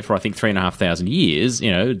been on air for I think 3,500 years,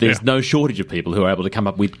 there's no shortage of people who are able to come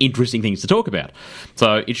up with interesting things to talk about.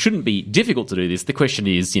 So it shouldn't be difficult to do this. The question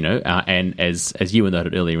is, and as you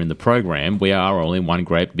noted earlier in the program, we are all in one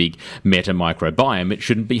great big meta microbiome. It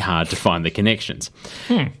shouldn't be hard to find the connections.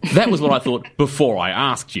 That was what I thought before I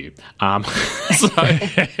asked you. So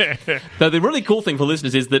the really cool thing for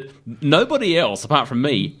listeners is that nobody else, apart from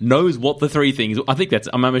me, knows what the three things. I think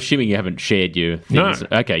I'm assuming you haven't shared your things. No.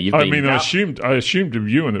 Okay, I assumed of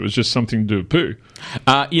you, and it was just something to do with poo.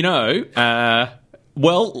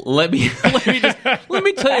 Well, let me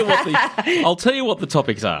tell you I'll tell you what the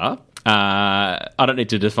topics are. I don't need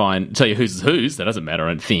to tell you who's. That doesn't matter, I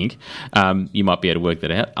don't think. You might be able to work that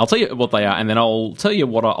out. I'll tell you what they are, and then I'll tell you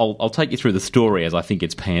what I'll take you through the story as I think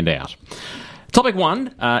it's panned out. Topic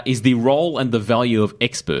 1 is the role and the value of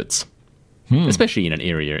experts, especially in an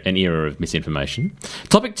era of misinformation.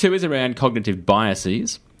 Topic 2 is around cognitive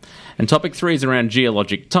biases. And topic 3 is around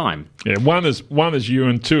geologic time. Yeah, one is you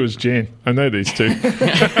and 2 is Jen. I know these two.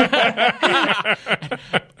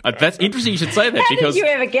 That's interesting you should say that. How because did you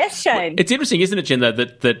ever guess, Shane? It's interesting, isn't it, Jen, though,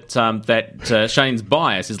 that Shane's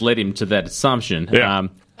bias has led him to that assumption. Yeah.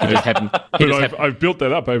 I've built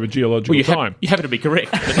that up over geological time. You happen to be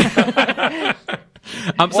correct.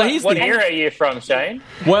 What era are you from, Shane?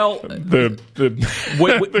 Well, the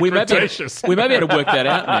we may be able to work that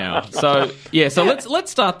out now. So let's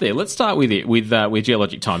start there. Let's start with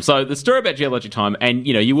geologic time. So the story about geologic time, and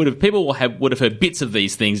people would have heard bits of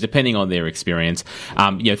these things depending on their experience.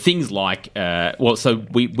 Things like so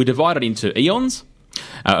we divide it into eons.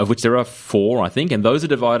 Of which there are 4, I think, and those are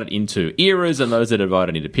divided into eras and those are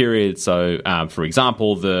divided into periods. So, for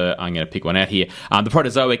example, I'm going to pick one out here. The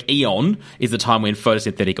Proterozoic eon is the time when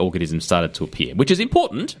photosynthetic organisms started to appear, which is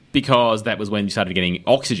important because that was when you started getting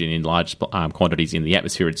oxygen in large quantities in the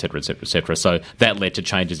atmosphere, et cetera, et cetera, et cetera. So that led to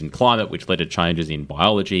changes in climate, which led to changes in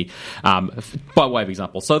biology, by way of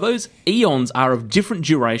example. So those eons are of different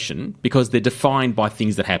duration because they're defined by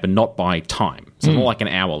things that happen, not by time. So more like an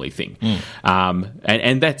hourly thing.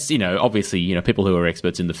 And that's, obviously, people who are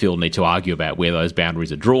experts in the field need to argue about where those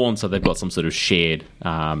boundaries are drawn, so they've got some sort of shared,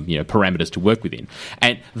 parameters to work within.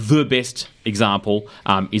 And the best example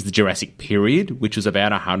is the Jurassic period, which was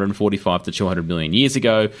about 145 to 200 million years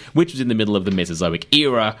ago, which was in the middle of the Mesozoic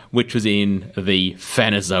era, which was in the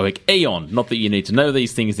Phanerozoic eon. Not that you need to know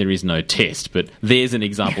these things, there is no test, but there's an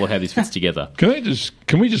example of how this fits together.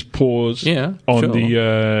 Can we just pause on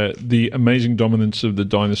the amazing dominance of the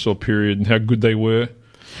dinosaur period and how good they were?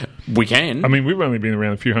 We can. I mean, we've only been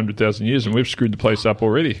around a few 100,000 years and we've screwed the place up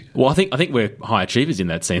already. Well, I think we're high achievers in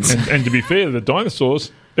that sense. And to be fair, the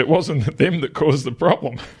dinosaurs, it wasn't them that caused the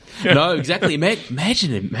problem. No, exactly.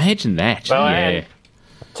 Imagine that. Well,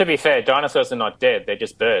 to be fair, dinosaurs are not dead; they're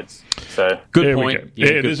just birds. So good point.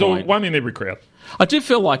 Yeah, there's one in every crowd. I do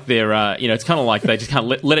feel like they're, it's kind of like they just can't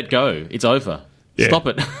let it go. It's over. Yeah. Stop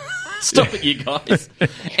it. Stop it, you guys.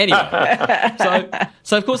 Anyway,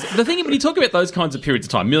 so of course, the thing when you talk about those kinds of periods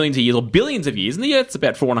of time, millions of years or billions of years, and the Earth's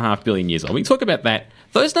about 4.5 billion years old. When you talk about that,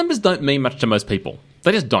 those numbers don't mean much to most people.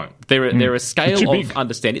 They just don't. They're a scale of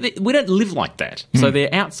understanding. We don't live like that. So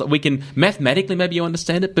they're outside. We can mathematically maybe you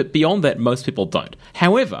understand it, but beyond that, most people don't.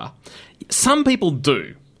 However, some people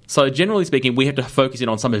do. So generally speaking, we have to focus in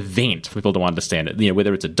on some event for people to understand it,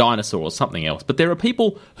 whether it's a dinosaur or something else. But there are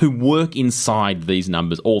people who work inside these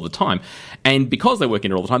numbers all the time. And because they work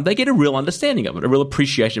in it all the time, they get a real understanding of it, a real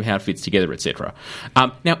appreciation of how it fits together, etc.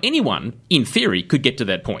 Now, anyone, in theory, could get to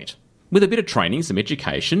that point. With a bit of training, some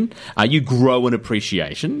education, you grow an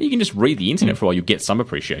appreciation. You can just read the internet for a while, you'll get some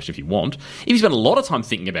appreciation if you want. If you spend a lot of time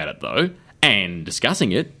thinking about it, though, and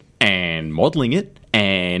discussing it, and modelling it,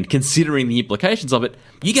 and considering the implications of it,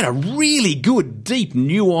 you get a really good, deep,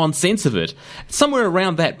 nuanced sense of it. Somewhere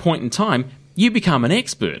around that point in time, you become an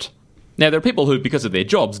expert. Now, there are people who, because of their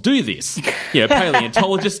jobs, do this.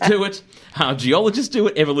 Paleontologists do it, geologists do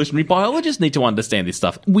it, evolutionary biologists need to understand this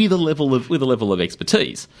stuff with a level of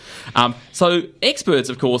expertise. So experts,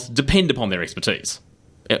 of course, depend upon their expertise.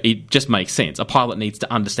 it just makes sense. A pilot needs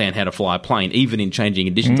to understand how to fly a plane, even in changing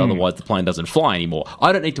conditions, otherwise the plane doesn't fly anymore.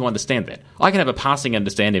 I don't need to understand that. I can have a passing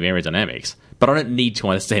understanding of aerodynamics, but I don't need to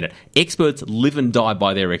understand it. Experts live and die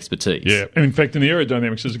by their expertise. Yeah, and in fact, in the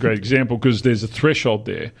aerodynamics is a great example because there's a threshold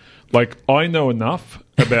there. Like, I know enough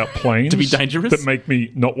about planes to be dangerous, that make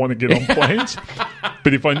me not want to get on planes.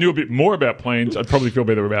 But if I knew a bit more about planes, I'd probably feel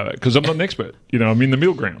better about it because I'm not an expert. I'm in the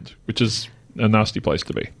middle ground, which is a nasty place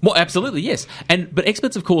to be. Well, absolutely, yes. But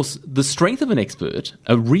experts, of course, the strength of an expert,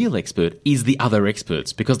 a real expert, is the other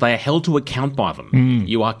experts because they are held to account by them.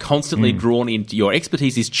 You are constantly drawn into your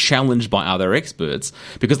expertise is challenged by other experts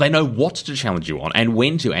because they know what to challenge you on and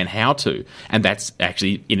when to and how to. And that's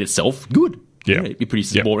actually in itself good. Yeah. It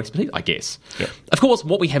produces more expertise, I guess. Yeah. Of course,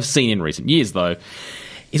 what we have seen in recent years, though,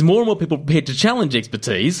 is more and more people prepared to challenge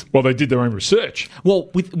expertise. Well, they did their own research.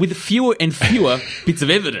 Well, with fewer and fewer bits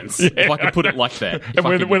of evidence, if I could put it like that.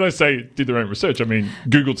 And when I say did their own research, I mean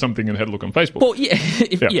Googled something and had a look on Facebook. Well,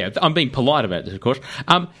 yeah, I'm being polite about this, of course.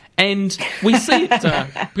 And we see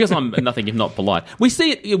it, because I'm nothing if not polite, we've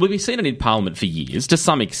seen it in Parliament for years, to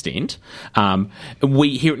some extent.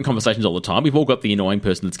 We hear it in conversations all the time. We've all got the annoying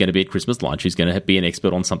person that's going to be at Christmas lunch who's going to be an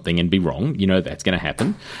expert on something and be wrong. That's going to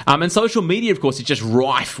happen. And social media, of course, is just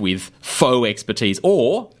rife with faux expertise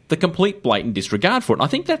or the complete blatant disregard for it. And I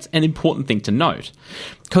think that's an important thing to note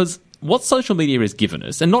because what social media has given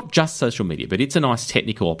us, and not just social media, but it's a nice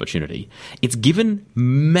technical opportunity, it's given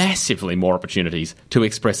massively more opportunities to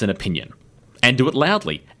express an opinion and do it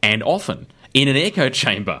loudly and often in an echo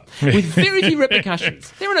chamber with very few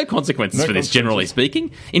repercussions. There are no consequences for this, generally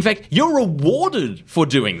speaking. In fact, you're rewarded for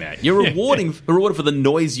doing that. You're rewarded for the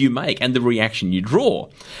noise you make and the reaction you draw.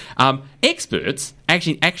 Experts,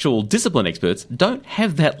 actual discipline experts, don't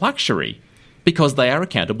have that luxury because they are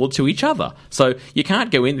accountable to each other. So you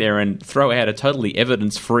can't go in there and throw out a totally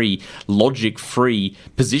evidence-free, logic-free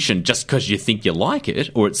position just because you think you like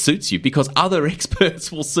it or it suits you, because other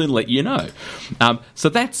experts will soon let you know. So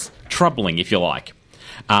that's troubling, if you like.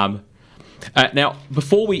 Now,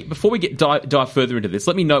 before we dive further into this,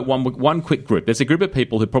 let me note one quick group. There's a group of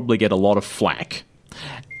people who probably get a lot of flack.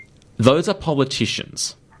 Those are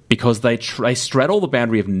politicians, because they straddle the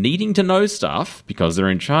boundary of needing to know stuff because they're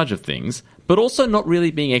in charge of things, but also not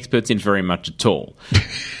really being experts in very much at all.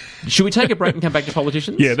 Should we take a break and come back to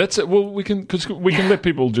politicians? Yeah, that's it. Well, we can let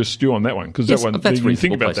people just stew on that one because that's you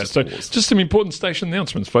think about that. So, just some important station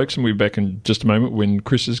announcements, folks, and we'll be back in just a moment when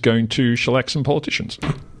Chris is going to shellac some politicians.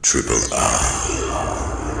 Triple R.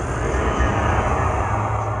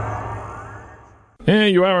 Yeah,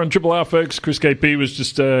 you are on Triple R, folks. Chris KP was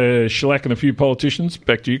just shellacking a few politicians.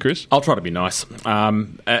 Back to you, Chris. I'll try to be nice.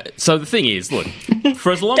 So the thing is, look,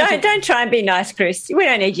 for as long as... Don't try and be nice, Chris. We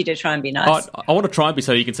don't need you to try and be nice. I want to try and be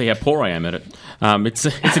so you can see how poor I am at it. It's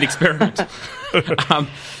an experiment.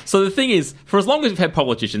 So the thing is, for as long as we've had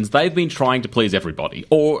politicians, they've been trying to please everybody,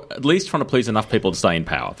 or at least trying to please enough people to stay in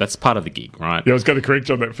power. That's part of the gig, right? Yeah, I was going to correct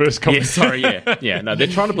you on that first comment. Yeah, sorry, yeah. No, they're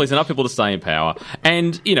trying to please enough people to stay in power,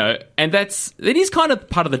 and it is kind of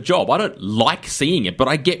part of the job. I don't like seeing it, but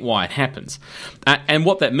I get why it happens. And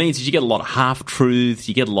what that means is you get a lot of half-truths,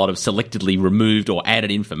 you get a lot of selectively removed or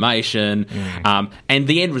added information, and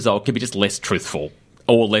the end result can be just less truthful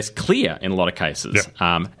or less clear in a lot of cases.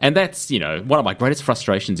 Yep. And that's, one of my greatest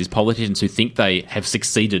frustrations is politicians who think they have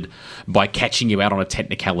succeeded by catching you out on a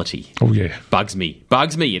technicality. Oh, yeah. Bugs me.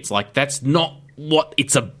 It's like, that's not what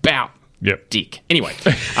it's about. Yep. Dick. Anyway,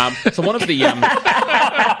 so one of the...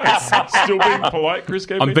 Still being polite, Chris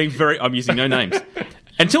KP? I'm using no names.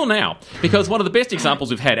 Until now, because one of the best examples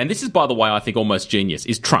we've had, and this is, by the way, I think almost genius,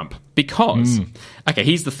 is Trump. Because, okay,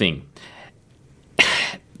 here's the thing.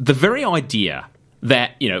 The very idea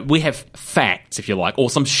that, we have facts, if you like,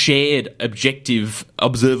 or some shared, objective,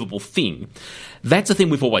 observable thing, that's a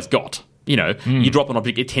thing we've always got. You drop an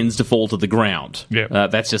object, it tends to fall to the ground. Yeah.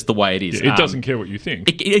 That's just the way it is. Yeah, it doesn't care what you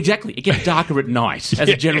think. Exactly. It gets darker at night, as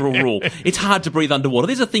a general rule. It's hard to breathe underwater.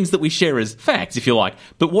 These are things that we share as facts, if you like.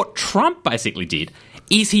 But what Trump basically did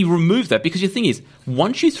is he removed that, because the thing is,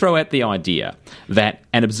 once you throw out the idea that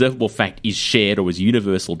an observable fact is shared or is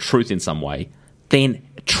universal truth in some way, then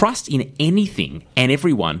trust in anything and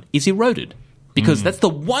everyone is eroded. Because that's the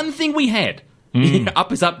one thing we had.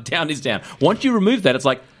 Up is up, down is down. Once you remove that, it's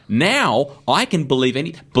like, now I can believe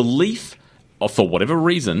any belief, for whatever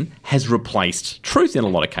reason, has replaced truth in a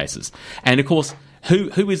lot of cases. And of course, who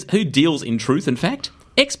deals in truth and fact?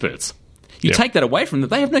 Experts. You take that away from them,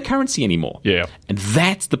 they have no currency anymore. Yeah. And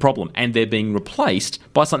that's the problem. And they're being replaced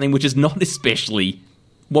by something which is not especially,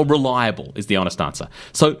 reliable is the honest answer.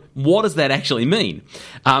 So what does that actually mean?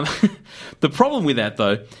 The problem with that,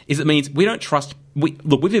 though, is it means we don't trust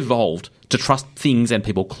we've evolved to trust things and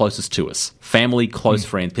people closest to us. Family, close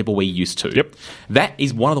friends, people we're used to. Yep. That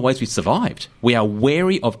is one of the ways we've survived. We are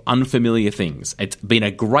wary of unfamiliar things. It's been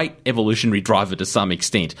a great evolutionary driver to some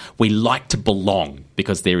extent. We like to belong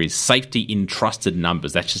because there is safety in trusted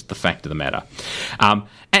numbers. That's just the fact of the matter.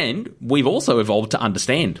 And we've also evolved to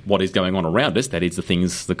understand what is going on around us. That is the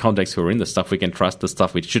things, the context we're in, the stuff we can trust, the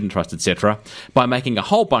stuff we shouldn't trust, etc., by making a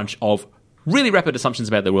whole bunch of really rapid assumptions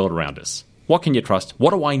about the world around us. What can you trust?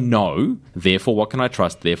 What do I know? Therefore, what can I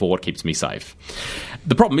trust? Therefore, what keeps me safe?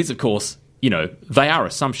 The problem is, of course, they are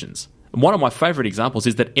assumptions. And one of my favourite examples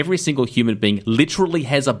is that every single human being literally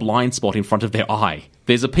has a blind spot in front of their eye.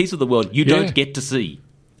 There's a piece of the world you don't get to see.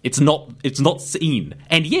 It's not seen.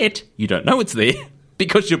 And yet, you don't know it's there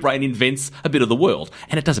because your brain invents a bit of the world.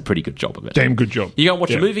 And it does a pretty good job of it. Damn good job. You go and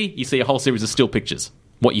watch a movie, you see a whole series of still pictures.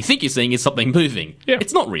 What you think you're seeing is something moving. Yeah.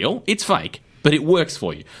 It's not real, it's fake, but it works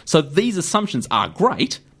for you. So these assumptions are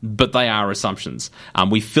great, but they are assumptions.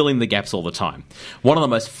 We fill in the gaps all the time. One of the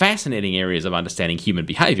most fascinating areas of understanding human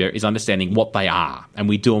behaviour is understanding what they are, and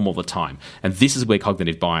we do them all the time. And this is where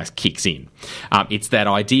cognitive bias kicks in. It's that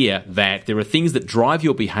idea that there are things that drive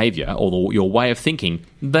your behaviour or your way of thinking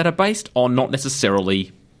that are based on not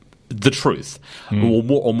necessarily the truth,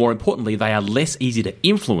 or more importantly, they are less easy to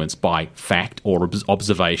influence by fact or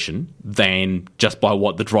observation than just by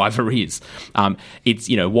what the driver is. It's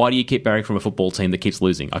why do you keep Barry from a football team that keeps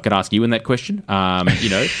losing? I could ask you in that question. And that's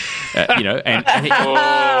a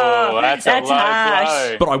low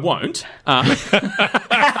blow. But I won't.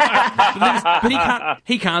 But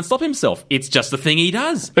he can't stop himself. It's just the thing he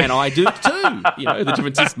does, and I do it too. The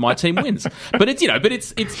difference is my team wins. But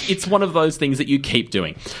it's one of those things that you keep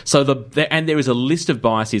doing. So and there is a list of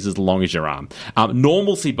biases as long as your arm.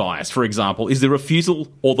 Normalcy bias, for example, is the refusal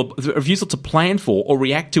to plan for or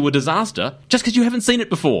react to a disaster just because you haven't seen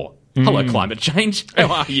it before. Hello, climate change.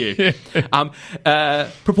 How are you?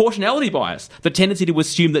 Proportionality bias, the tendency to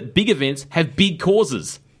assume that big events have big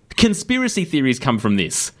causes. Conspiracy theories come from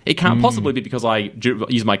this. It can't possibly be because I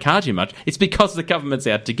use my car too much. It's because the government's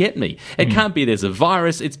out to get me. It can't be there's a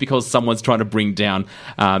virus. It's because someone's trying to bring down,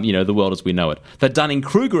 the world as we know it. The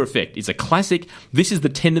Dunning-Kruger effect is a classic. This is the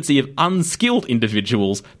tendency of unskilled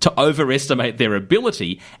individuals to overestimate their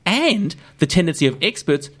ability and the tendency of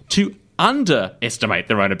experts to underestimate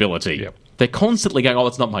their own ability. Yep. They're constantly going,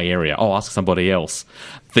 it's not my area. I'll ask somebody else.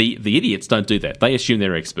 The idiots don't do that. They assume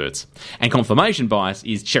they're experts. And confirmation bias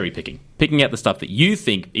is cherry picking out the stuff that you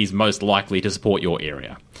think is most likely to support your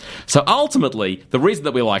area. So ultimately, the reason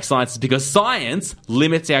that we like science is because science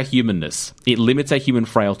limits our humanness. It limits our human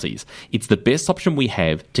frailties. It's the best option we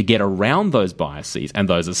have to get around those biases and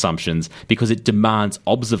those assumptions because it demands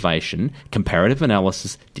observation, comparative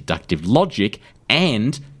analysis, deductive logic,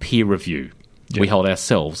 and peer review. We hold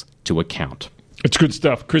ourselves to account. It's good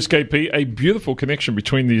stuff. Chris KP, a beautiful connection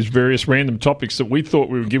between these various random topics that we thought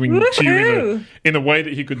we were giving to you in a way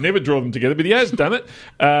that he could never draw them together, but he has done it,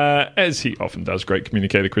 as he often does. Great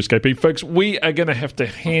communicator, Chris KP. Folks, we are going to have to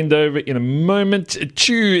hand over in a moment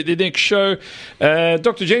to the next show.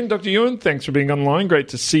 Dr. Jen, Dr. Ewan, thanks for being online. Great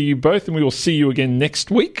to see you both, and we will see you again next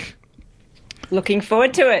week. Looking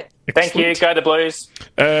forward to it. Thank you. Go the Blues.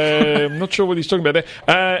 I'm not sure what he's talking about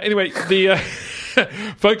there. Anyway,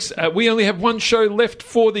 folks, we only have one show left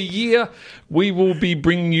for the year. We will be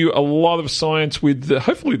bringing you a lot of science with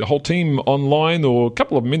hopefully the whole team online or a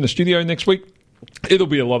couple of them in the studio next week. It'll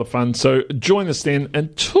be a lot of fun, so join us then.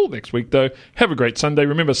 Until next week, though, have a great Sunday.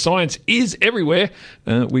 Remember, science is everywhere.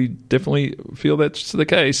 We definitely feel that's the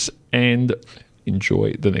case. And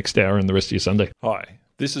enjoy the next hour and the rest of your Sunday. Hi,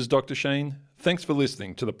 this is Dr. Shane. Thanks for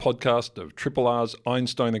listening to the podcast of Triple R's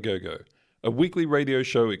Einstein A Go-Go, a weekly radio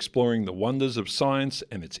show exploring the wonders of science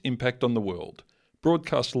and its impact on the world.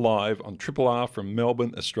 Broadcast live on Triple R from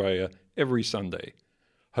Melbourne, Australia, every Sunday.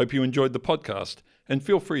 Hope you enjoyed the podcast, and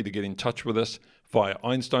feel free to get in touch with us via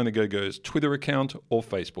Einstein A Go-Go's Twitter account or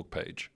Facebook page.